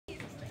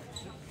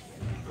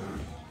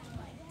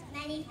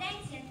Many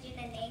thanks,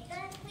 Yeonjun and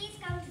Nathan. Please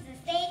come to the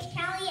stage,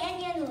 Caley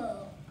and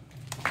Yeonwoo.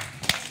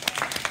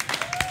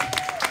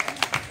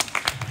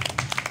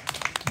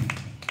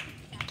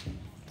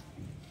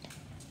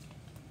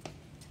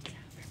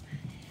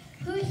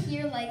 Who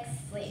here likes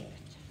sleep?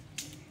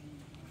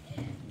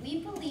 We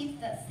believe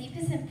that sleep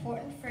is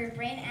important for your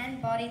brain and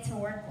body to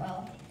work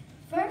well.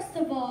 First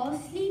of all,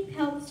 sleep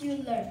helps you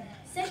learn.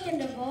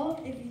 Second of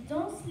all, if you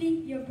don't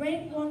sleep, your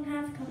brain won't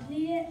have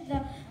completed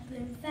the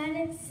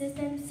lymphatic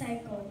system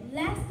cycle.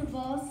 Last of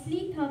all,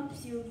 sleep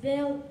helps you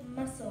build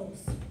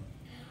muscles.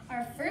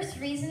 Our first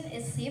reason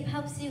is sleep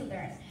helps you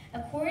learn.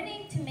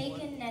 According to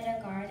Macon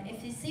Nedegard,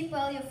 if you sleep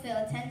well, you'll feel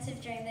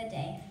attentive during the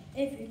day.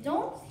 If you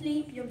don't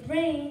sleep, your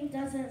brain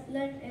doesn't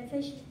learn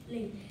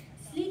efficiently.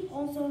 Sleep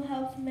also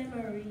helps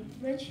memory,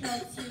 which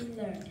helps you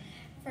learn.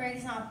 For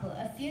example,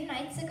 a few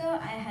nights ago,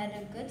 I had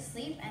a good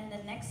sleep, and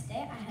the next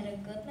day, I had a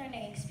good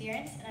learning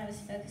experience, and I was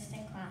focused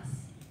in class.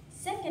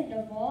 Second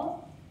of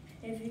all,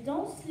 if you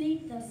don't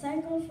sleep, the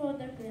cycle for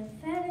the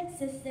lymphatic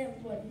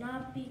system would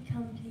not be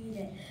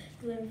completed.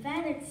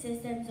 Lymphatic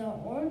systems are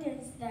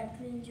organs that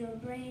clean your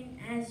brain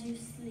as you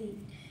sleep.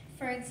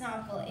 For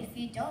example, if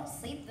you don't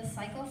sleep, the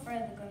cycle for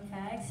the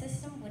lymphatic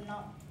system would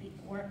not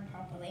work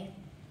properly.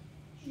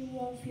 You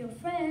won't feel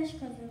fresh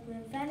because the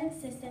lymphatic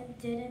system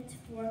didn't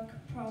work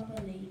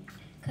properly.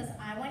 Because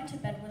I went to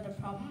bed with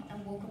a problem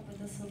and woke up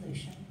with a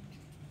solution.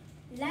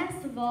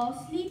 Last of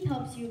all, sleep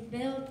helps you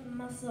build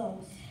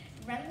muscles.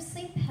 REM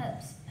sleep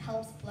helps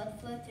blood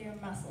flow through your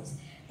muscles.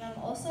 REM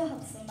also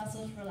helps the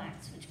muscles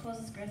relax, which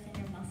causes growth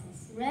in your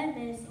muscles. REM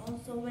is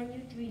also when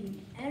you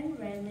dream, and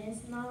REM is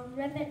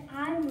non-rapid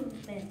eye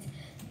movement.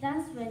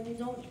 That's when you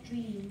don't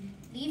dream.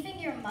 Leaving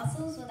your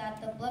muscles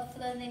without the blood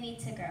flow they need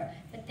to grow,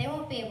 but they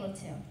won't be able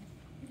to.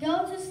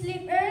 Go to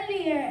sleep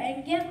earlier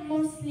and get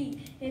more sleep.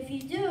 If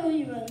you do,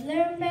 you will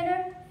learn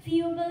better,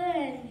 feel better,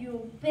 and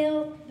you'll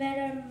build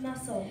better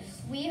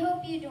muscles. We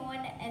hope you don't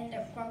end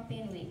up grumpy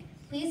and weak.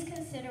 Please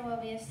consider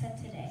what we have said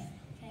today.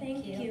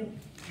 Thank you.